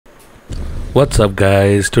What's up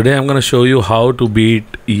guys, today I'm gonna show you how to beat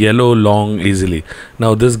yellow Loong easily.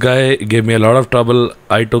 Now this guy gave me a lot of trouble.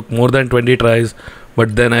 I took more than 20 tries,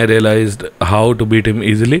 but then I realized how to beat him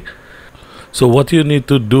easily. So what you need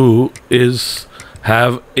to do is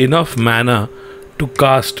have enough mana to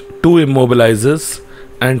cast 2 immobilizers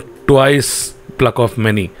and twice pluck of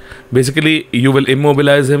many. Basically you will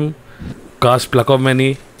immobilize him, cast pluck of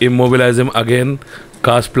many, immobilize him again,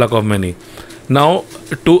 cast pluck of many. Now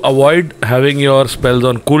to avoid having your spells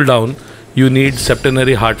on cooldown, you need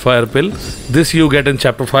septenary heartfire pill. This you get in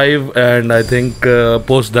chapter 5, and I think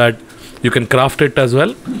post that you can craft it as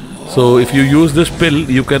well. So if you use this pill,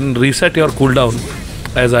 you can reset your cooldown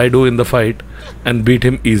as I do in the fight and beat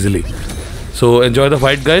him easily. So enjoy the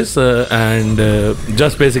fight guys, and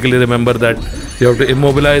just basically remember that you have to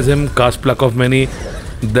immobilize him, cast pluck of many,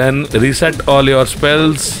 then reset all your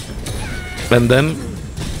spells, and then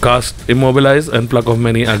cast immobilize and pluck of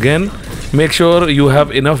many again. Make sure you have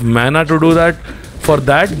enough mana to do that. For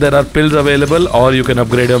that there are pills available, or you can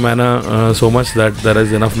upgrade your mana so much that there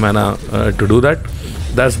is enough mana to do that.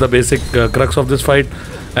 That's the basic crux of this fight.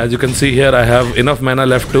 As you can see here, I have enough mana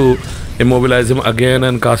left to immobilize him again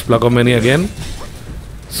and cast pluck of many again.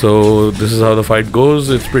 So this is how the fight goes.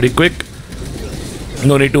 It's pretty quick.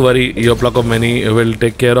 No need to worry, your pluck of many will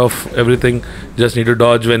take care of everything. Just need to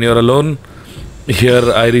dodge when you're alone.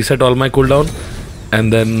 Here I reset all my cooldown,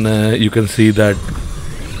 and then you can see that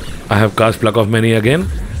I have cast pluck of many again,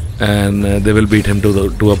 and they will beat him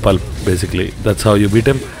to a pulp. Basically that's how you beat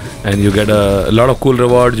him, and you get a lot of cool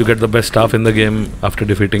rewards. You get the best staff in the game after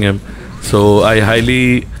defeating him. So I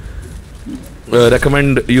highly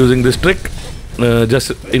recommend using this trick. Just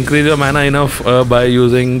increase your mana enough by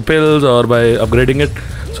using pills or by upgrading it,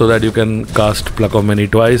 so that you can cast pluck of many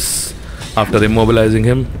twice after immobilizing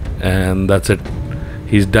him, and that's it.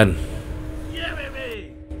 He's done.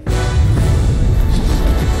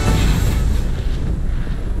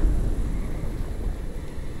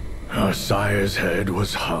 Our sire's head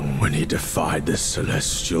was hung when he defied the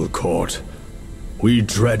celestial court. We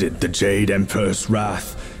dreaded the Jade Emperor's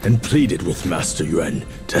wrath and pleaded with Master Yuan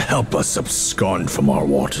to help us abscond from our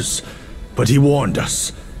waters. But he warned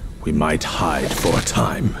us we might hide for a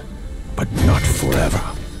time, but not forever.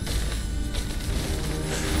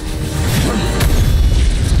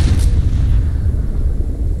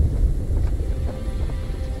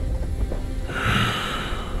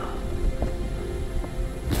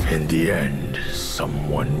 In the end,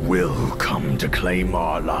 someone will come to claim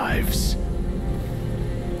our lives.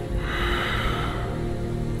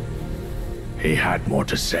 He had more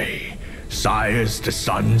to say. Sires to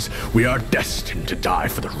sons, we are destined to die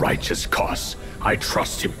for the righteous cause. I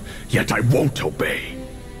trust him, yet I won't obey.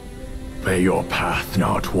 May your path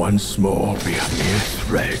not once more be a mere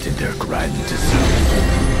thread in their grand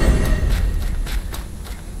design.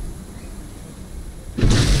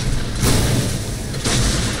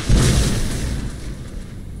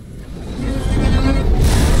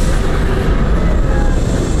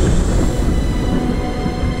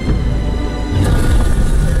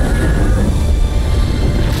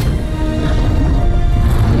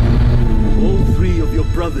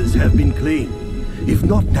 Brothers have been claimed. If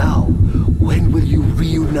not now, when will you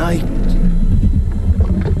reunite?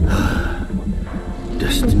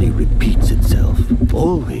 Destiny repeats itself,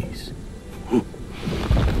 always.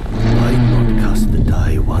 Why not cast the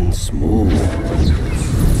die once more?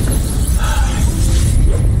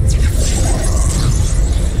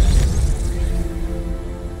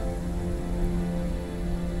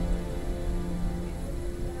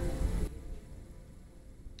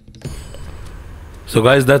 So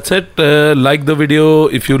guys, that's it. Like the video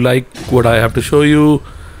if you like what I have to show you,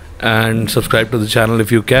 and subscribe to the channel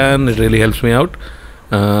if you can. It really helps me out.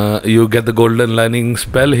 You get the golden lining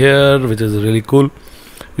spell here, which is really cool.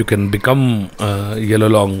 You can become yellow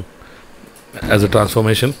Loong as a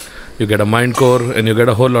transformation. You get a mind core, and you get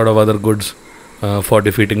a whole lot of other goods for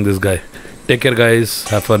defeating this guy. Take care guys,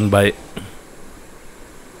 have fun, bye.